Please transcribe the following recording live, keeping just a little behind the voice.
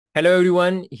Hello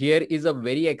everyone, here is a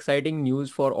very exciting news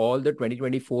for all the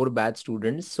 2024 batch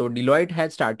students. So Deloitte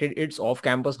has started its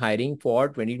off-campus hiring for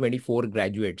 2024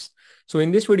 graduates. So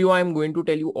in this video, I am going to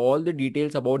tell you all the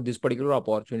details about this particular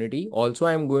opportunity. Also,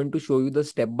 I am going to show you the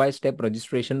step-by-step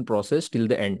registration process till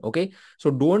the end. Okay,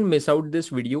 so don't miss out this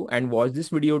video and watch this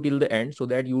video till the end so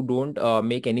that you don't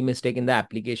make any mistake in the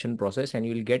application process and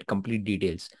you will get complete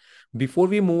details. Before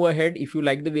we move ahead, if you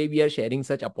like the way we are sharing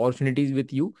such opportunities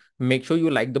with you, make sure you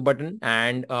like the button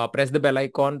and press the bell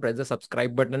icon, press the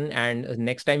subscribe button, and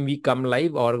next time we come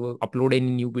live or upload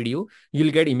any new video,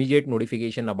 you'll get immediate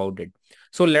notification about it.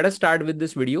 So let us start with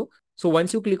this video. So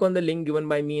once you click on the link given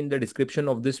by me in the description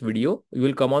of this video, you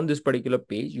will come on this particular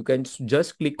page. You can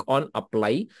just click on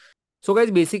apply. So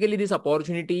guys, basically this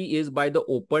opportunity is by the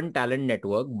Open Talent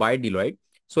Network by Deloitte.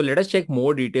 So let us check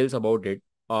more details about it.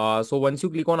 So once you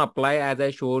click on apply, as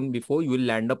I shown before, you will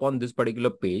land up on this particular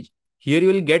page. Here you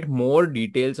will get more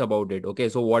details about it. Okay,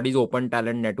 so what is Open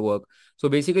Talent Network? So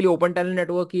basically Open Talent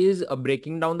Network is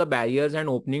breaking down the barriers and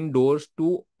opening doors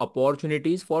to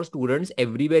opportunities for students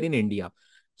everywhere in India.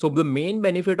 So the main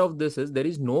benefit of this is there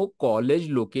is no college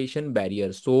location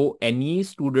barrier. So any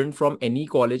student from any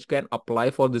college can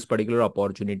apply for this particular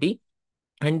opportunity.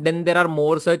 And then there are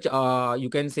more such, you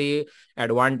can say,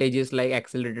 advantages like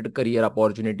accelerated career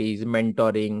opportunities,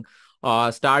 mentoring,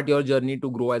 start your journey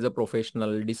to grow as a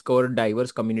professional, discover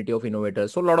diverse community of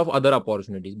innovators. So a lot of other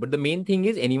opportunities. But the main thing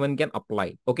is anyone can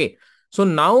apply. Okay. So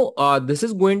now this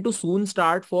is going to soon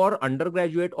start for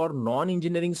undergraduate or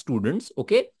non-engineering students.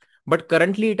 Okay. But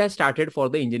currently it has started for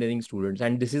the engineering students.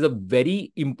 And this is a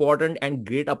very important and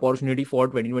great opportunity for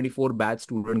 2024 batch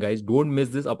student, guys. Don't miss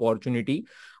this opportunity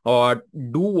or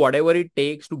do whatever it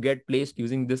takes to get placed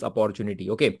using this opportunity.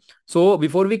 Okay. So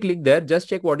before we click there, just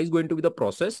check what is going to be the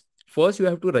process. First, you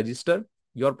have to register.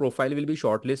 Your profile will be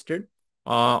shortlisted.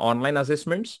 Online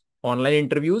assessments, online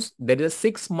interviews. There is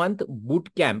a 6-month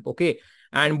boot camp. Okay.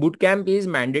 And boot camp is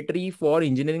mandatory for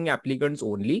engineering applicants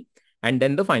only. And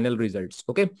then the final results.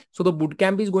 Okay. So the boot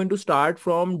camp is going to start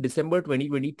from December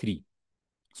 2023.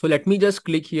 So let me just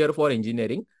click here for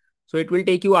engineering. So it will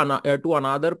take you to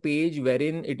another page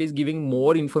wherein it is giving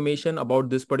more information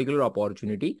about this particular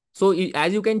opportunity. So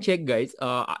as you can check, guys,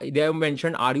 they have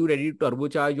mentioned, are you ready to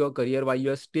turbocharge your career while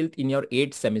you are still in your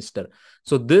 8th semester?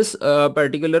 So this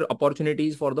particular opportunity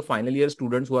is for the final year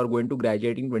students who are going to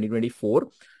graduate in 2024.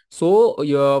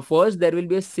 So first there will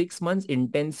be a 6 months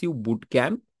intensive boot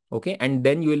camp. Okay. And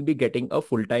then you will be getting a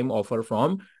full-time offer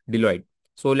from Deloitte.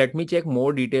 So let me check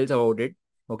more details about it.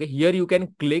 Okay, here you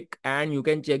can click and you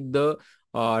can check the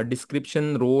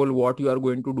description role, what you are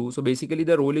going to do. So basically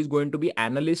the role is going to be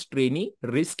analyst trainee,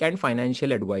 risk and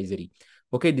financial advisory.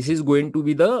 Okay, this is going to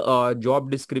be the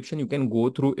job description. You can go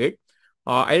through it.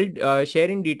 I'll share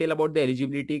in detail about the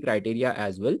eligibility criteria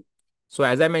as well. So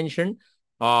as I mentioned,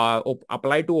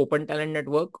 apply to Open Talent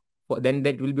Network. Then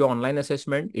that will be online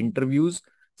assessment, interviews,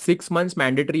 6 months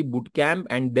mandatory boot camp,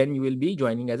 and then you will be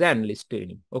joining as an analyst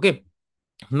trainee. Okay.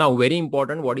 Now, very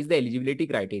important, what is the eligibility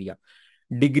criteria?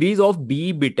 Degrees of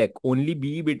BE BTech, only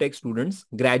BE BTech students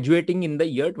graduating in the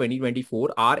year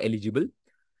 2024 are eligible.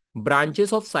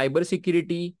 Branches of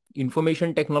cybersecurity,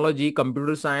 information technology,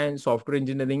 computer science, software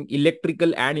engineering,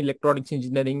 electrical and electronics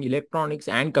engineering, electronics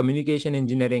and communication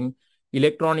engineering,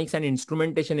 electronics and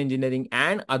instrumentation engineering,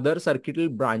 and other circuitry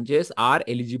branches are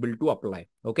eligible to apply.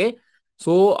 Okay.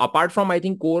 So apart from, I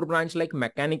think, core branch like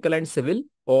mechanical and civil,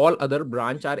 all other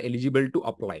branch are eligible to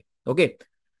apply. Okay.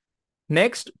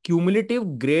 Next,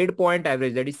 cumulative grade point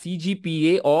average, that is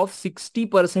CGPA of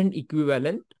 60%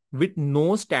 equivalent with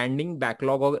no standing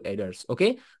backlog or errors.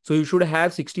 Okay. So you should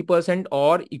have 60%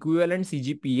 or equivalent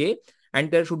CGPA,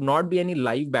 and there should not be any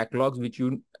live backlogs which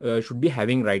you should be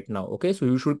having right now. Okay. So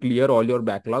you should clear all your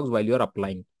backlogs while you're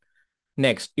applying.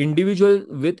 Next, individual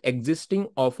with existing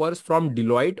offers from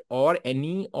Deloitte or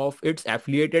any of its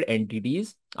affiliated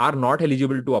entities are not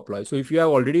eligible to apply. So if you have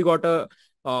already got a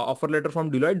offer letter from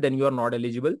Deloitte, then you are not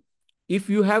eligible. If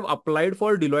you have applied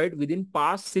for Deloitte within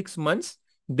past 6 months,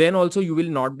 then also you will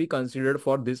not be considered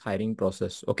for this hiring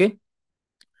process. Okay.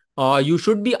 You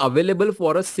should be available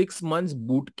for a 6 months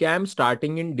boot camp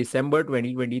starting in December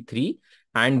 2023.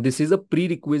 And this is a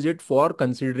prerequisite for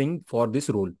considering for this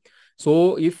role.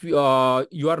 So if you are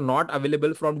not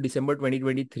available from December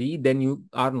 2023, then you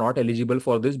are not eligible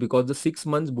for this because the 6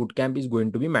 months boot camp is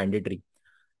going to be mandatory.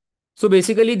 So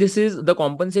basically this is the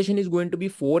compensation is going to be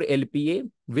 4 LPA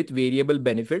with variable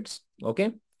benefits.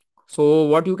 Okay. So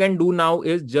what you can do now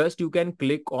is just you can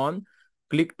click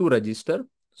to register.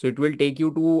 So it will take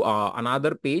you to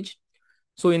another page.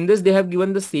 So in this, they have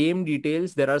given the same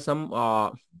details. There are some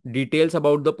details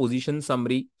about the position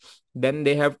summary. Then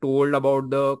they have told about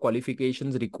the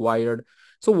qualifications required.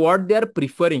 So what they are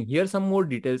preferring, here some more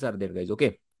details are there, guys.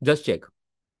 Okay, just check.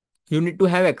 You need to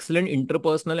have excellent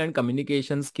interpersonal and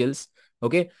communication skills.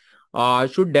 Okay,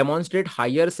 should demonstrate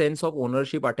higher sense of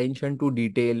ownership, attention to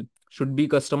detail, should be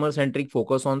customer centric,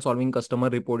 focus on solving customer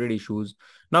reported issues.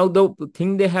 Now the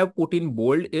thing they have put in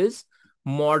bold is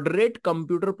moderate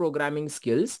computer programming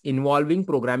skills involving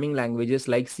programming languages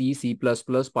like C++,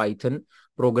 Python,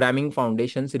 programming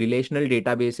foundations, relational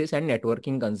databases, and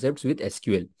networking concepts with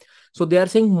SQL. So they are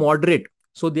saying moderate.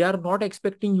 So they are not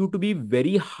expecting you to be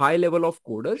very high level of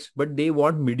coders, but they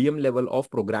want medium level of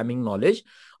programming knowledge.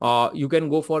 You can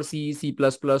go for C++,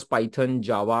 Python,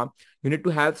 Java. You need to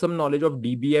have some knowledge of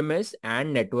DBMS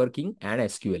and networking and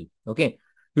SQL. Okay.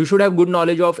 You should have good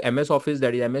knowledge of MS Office,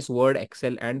 that is MS Word,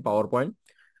 Excel, and PowerPoint.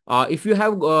 If you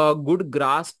have a good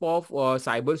grasp of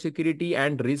cybersecurity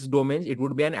and risk domains, it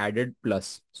would be an added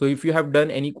plus. So if you have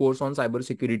done any course on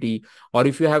cybersecurity, or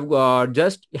if you have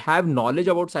just have knowledge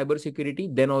about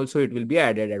cybersecurity, then also it will be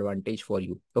added advantage for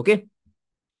you. Okay.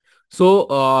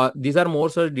 So these are more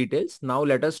such details. Now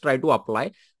let us try to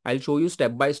apply. I'll show you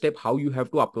step by step how you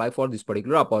have to apply for this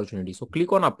particular opportunity. So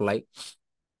click on apply.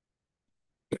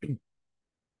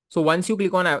 So once you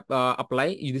click on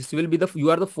apply, this will be you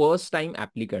are the first time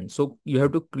applicant. So you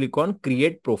have to click on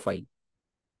create profile.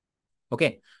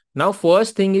 Okay. Now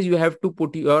first thing is you have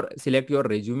to select your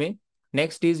resume.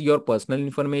 Next is your personal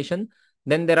information.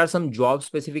 Then there are some job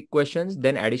specific questions,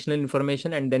 then additional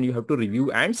information, and then you have to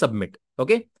review and submit.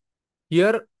 Okay.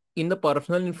 Here in the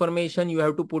personal information, you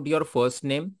have to put your first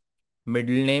name,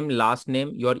 middle name, last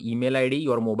name, your email ID,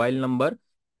 your mobile number,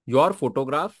 your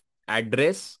photograph,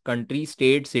 address, country,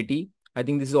 state, city. I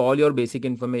think this is all your basic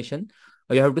information.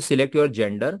 You have to select your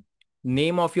gender,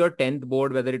 name of your 10th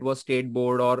board, whether it was state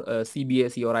board or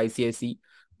CBSE or ICSE,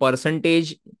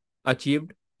 percentage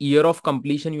achieved, year of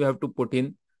completion you have to put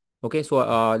in. Okay, so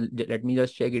let me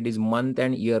just check. It is month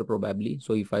and year probably.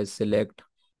 So if I select,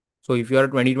 so if you are a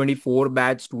 2024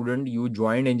 batch student, you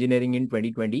joined engineering in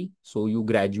 2020. So you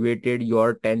graduated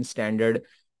your 10th standard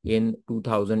in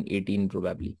 2018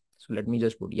 probably. So let me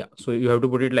just put, yeah. So you have to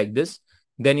put it like this.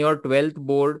 Then your 12th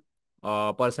board,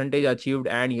 percentage achieved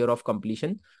and year of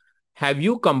completion. Have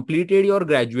you completed your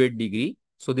graduate degree?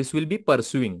 So this will be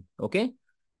pursuing. Okay.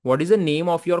 What is the name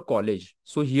of your college?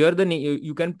 So here the name,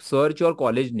 you can search your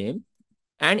college name.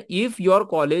 And if your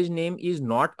college name is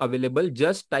not available,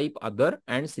 just type other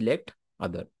and select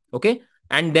other. Okay.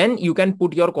 And then you can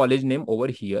put your college name over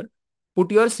here.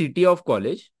 Put your city of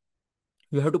college.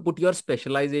 You have to put your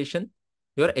specialization,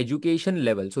 your education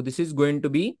level. So this is going to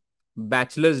be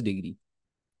bachelor's degree.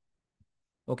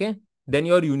 Okay. Then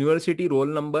your university roll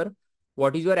number.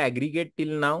 What is your aggregate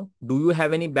till now? Do you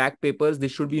have any back papers?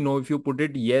 This should be no. If you put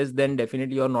it yes, then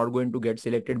definitely you're not going to get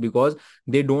selected because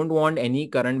they don't want any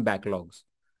current backlogs.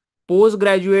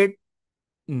 Postgraduate,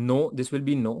 no, this will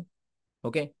be no.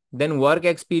 Okay. Then work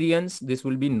experience, this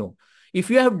will be no. If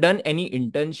you have done any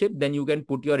internship, then you can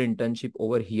put your internship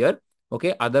over here.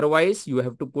 Okay. Otherwise, you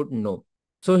have to put no.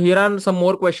 So here are some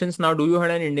more questions now. Do you have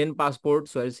an Indian passport?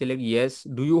 So I'll select yes.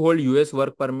 Do you hold US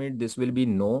work permit? This will be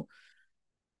no.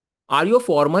 Are you a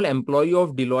formal employee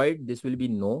of Deloitte? This will be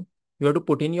no. You have to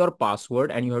put in your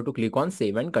password and you have to click on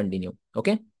save and continue.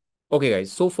 Okay. Okay,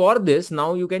 guys. So for this,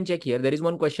 now you can check here. There is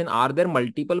one question. Are there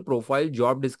multiple profile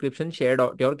job description shared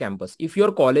at your campus? If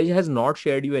your college has not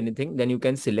shared you anything, then you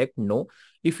can select no.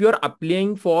 If you're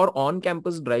applying for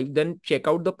on-campus drive, then check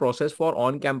out the process for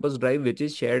on-campus drive, which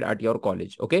is shared at your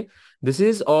college. Okay. This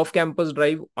is off-campus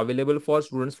drive available for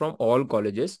students from all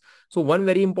colleges. So one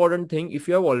very important thing, if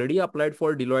you have already applied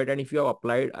for Deloitte and if you have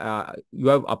applied, you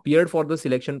have appeared for the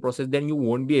selection process, then you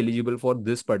won't be eligible for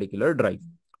this particular drive.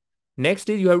 Next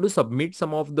is you have to submit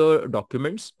some of the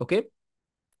documents. Okay.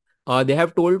 They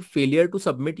have told failure to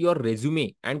submit your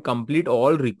resume and complete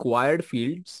all required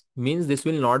fields means this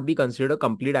will not be considered a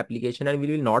complete application and we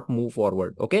will not move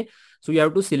forward. Okay. So you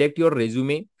have to select your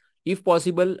resume. If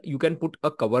possible, you can put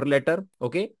a cover letter.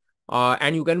 Okay.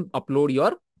 And you can upload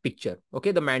your picture.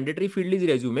 Okay. The mandatory field is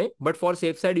resume, but for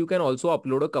safe side, you can also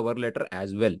upload a cover letter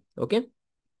as well. Okay.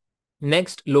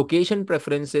 Next, location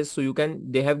preferences. So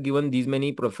they have given these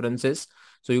many preferences.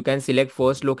 So you can select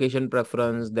first location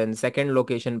preference, then second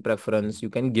location preference.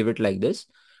 You can give it like this.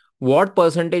 What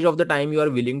percentage of the time you are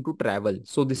willing to travel?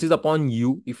 So this is upon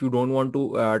you. If you don't want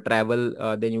to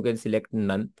travel, then you can select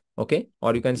none. Okay.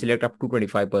 Or you can select up to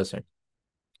 25%.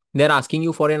 They're asking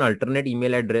you for an alternate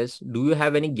email address. Do you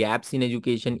have any gaps in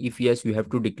education? If yes, you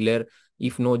have to declare.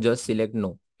 If no, just select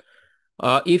no.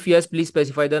 If yes, please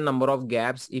specify the number of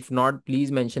gaps. If not,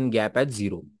 please mention gap at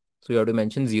 0. So you have to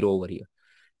mention 0 over here.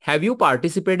 Have you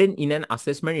participated in an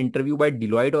assessment interview by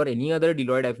Deloitte or any other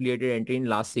Deloitte affiliated entity in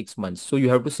last 6 months? So you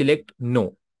have to select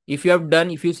no. If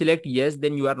if you select yes,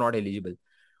 then you are not eligible.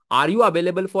 Are you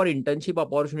available for internship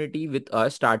opportunity with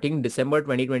us starting December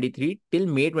 2023 till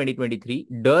May 2023?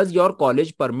 Does your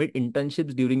college permit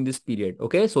internships during this period?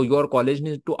 Okay, so your college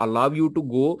needs to allow you to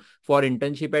go for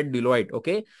internship at Deloitte.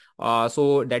 Okay,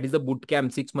 so that is the boot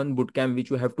camp, 6-month boot camp which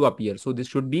you have to appear. So this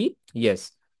should be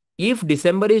yes. If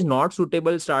December is not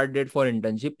suitable start date for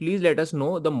internship, please let us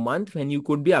know the month when you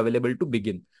could be available to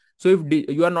begin. So if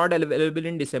you are not available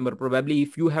in December, probably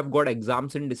if you have got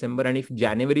exams in December and if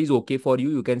January is okay for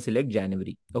you, you can select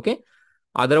January. Okay.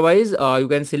 Otherwise, you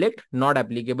can select not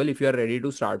applicable if you are ready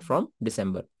to start from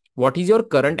December. What is your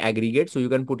current aggregate? So you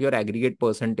can put your aggregate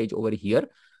percentage over here.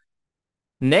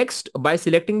 Next, by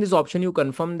selecting this option, you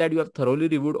confirm that you have thoroughly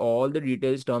reviewed all the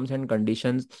details, terms and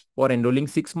conditions for enrolling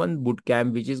 6-month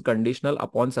bootcamp, which is conditional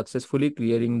upon successfully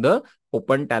clearing the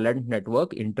Open Talent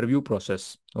Network interview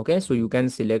process. Okay, so you can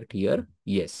select here,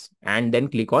 yes, and then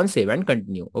click on save and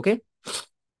continue. Okay.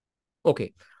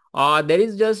 Okay. There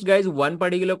is just guys one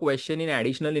particular question in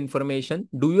additional information.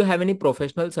 Do you have any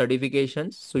professional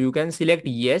certifications? So you can select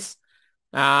yes.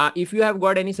 If you have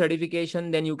got any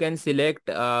certification, then you can select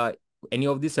any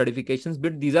of these certifications,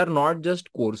 but these are not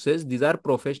just courses. These are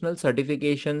professional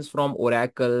certifications from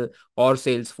Oracle or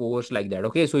Salesforce like that.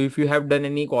 Okay. So if you have done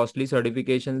any costly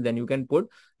certifications, then you can put,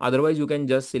 otherwise you can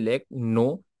just select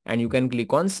no and you can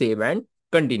click on save and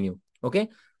continue. Okay.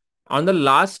 On the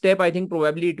last step, I think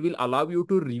probably it will allow you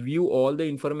to review all the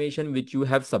information which you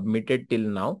have submitted till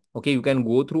now. Okay. You can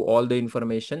go through all the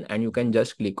information and you can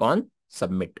just click on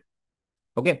submit.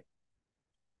 Okay.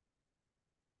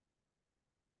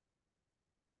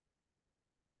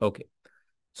 Okay.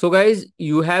 So guys,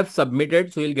 you have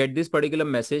submitted. So you'll get this particular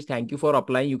message. Thank you for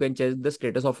applying. You can check the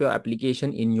status of your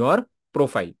application in your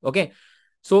profile. Okay.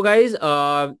 So guys,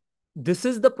 this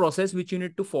is the process which you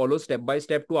need to follow step by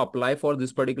step to apply for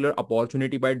this particular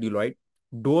opportunity by Deloitte.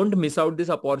 Don't miss out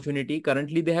this opportunity.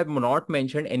 Currently, they have not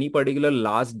mentioned any particular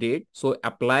last date. So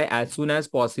apply as soon as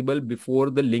possible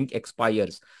before the link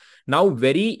expires. Now,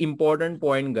 very important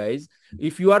point, guys.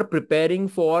 If you are preparing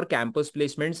for campus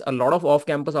placements, a lot of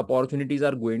off-campus opportunities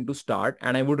are going to start.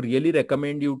 And I would really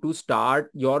recommend you to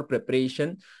start your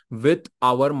preparation with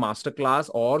our masterclass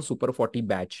or Super 40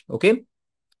 batch. Okay.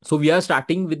 So we are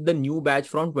starting with the new batch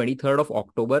from 23rd of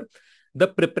October. The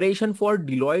preparation for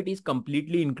Deloitte is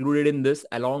completely included in this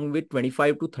along with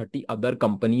 25 to 30 other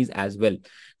companies as well.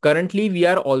 Currently, we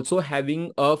are also having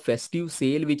a festive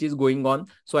sale which is going on.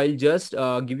 So I'll just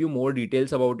give you more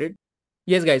details about it.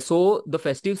 Yes, guys. So the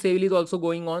festive sale is also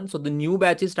going on. So the new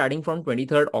batch is starting from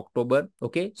 23rd October.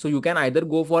 Okay. So you can either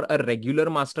go for a regular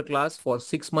masterclass for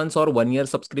 6 months or 1 year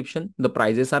subscription. The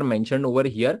prices are mentioned over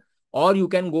here. Or you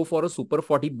can go for a Super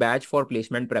 40 batch for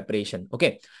placement preparation.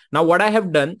 Okay. Now what I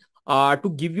have done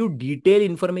to give you detailed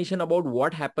information about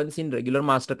what happens in regular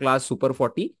masterclass Super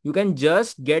 40, you can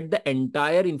just get the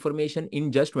entire information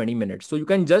in just 20 minutes. So you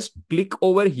can just click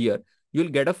over here. You'll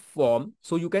get a form.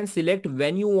 So you can select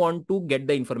when you want to get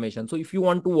the information. So if you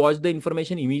want to watch the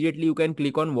information immediately, you can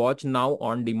click on watch now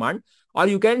on demand, or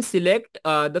you can select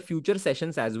the future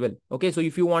sessions as well. Okay. So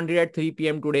if you want it at 3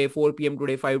 p.m. today, 4 p.m.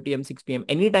 today, 5 p.m., 6 p.m.,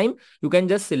 anytime, you can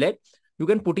just select, you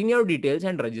can put in your details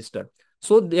and register.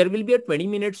 So there will be a 20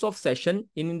 minutes of session.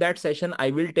 In that session,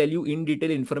 I will tell you in detail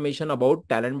information about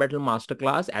Talent Battle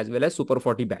Masterclass as well as Super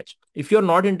 40 batch. If you're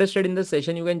not interested in the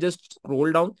session, you can just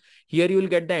scroll down. Here you will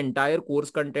get the entire course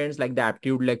contents like the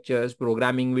aptitude lectures,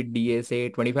 programming with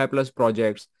DSA, 25 plus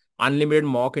projects, unlimited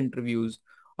mock interviews,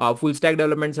 full stack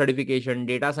development certification,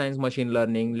 data science, machine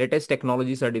learning, latest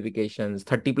technology certifications,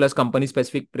 30 plus company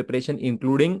specific preparation,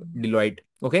 including Deloitte.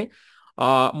 Okay.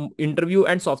 Interview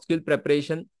and soft skill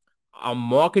preparation.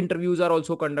 Mock interviews are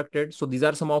also conducted. So these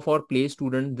are some of our place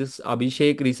students. This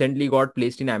Abhishek recently got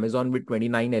placed in Amazon with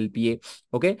 29 LPA.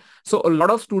 Okay. So a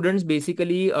lot of students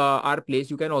basically are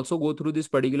placed. You can also go through this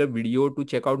particular video to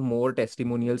check out more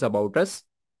testimonials about us.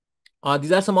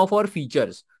 These are some of our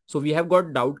features. So we have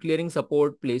got doubt clearing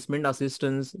support, placement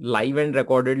assistance, live and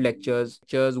recorded lectures,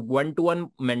 one-to-one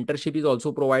mentorship is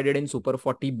also provided in Super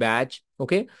 40 batch.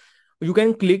 Okay. You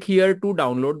can click here to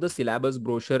download the syllabus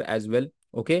brochure as well.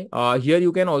 Okay. Here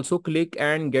you can also click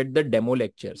and get the demo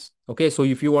lectures. Okay. So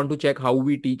if you want to check how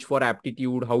we teach for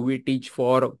aptitude, how we teach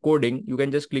for coding, you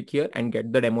can just click here and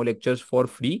get the demo lectures for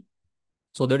free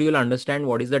so that you'll understand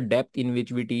what is the depth in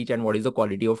which we teach and what is the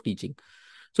quality of teaching.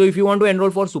 So if you want to enroll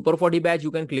for Super 40 batch,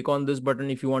 you can click on this button.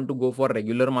 If you want to go for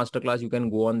regular masterclass, you can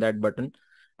go on that button.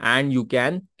 and you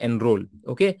can enroll.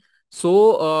 Okay.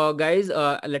 So guys,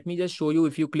 let me just show you.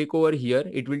 If you click over here,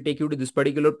 it will take you to this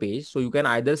particular page. So you can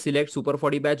either select Super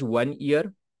 40 batch 1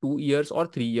 year, 2 years or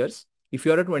 3 years. If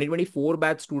you are a 2024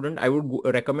 batch student, I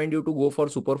would recommend you to go for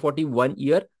Super 40 1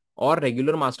 year or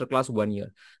regular masterclass 1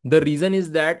 year. The reason is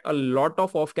that a lot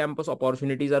of off-campus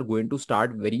opportunities are going to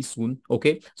start very soon.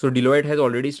 Okay. So Deloitte has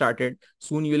already started.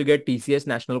 Soon you will get TCS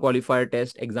National Qualifier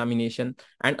Test examination,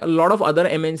 and a lot of other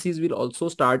MNCs will also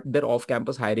start their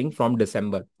off-campus hiring from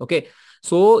December. Okay.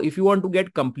 So if you want to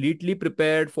get completely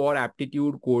prepared for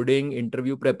aptitude, coding,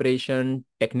 interview preparation,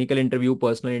 technical interview,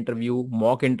 personal interview,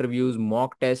 mock interviews,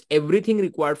 mock test, everything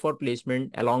required for placement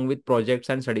along with projects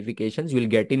and certifications, you will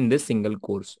get in this single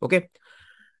course. Okay.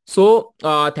 So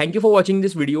thank you for watching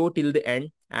this video till the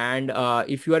end. And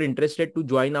if you are interested to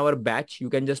join our batch, you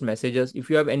can just message us.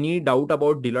 If you have any doubt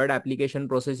about Deloitte application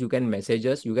process, you can message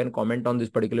us. You can comment on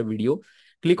this particular video.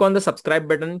 Click on the subscribe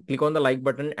button, click on the like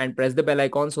button and press the bell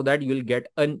icon so that you will get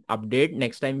an update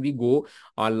next time we go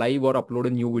live or upload a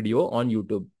new video on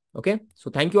YouTube. Okay. So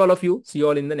thank you all of you. See you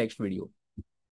all in the next video.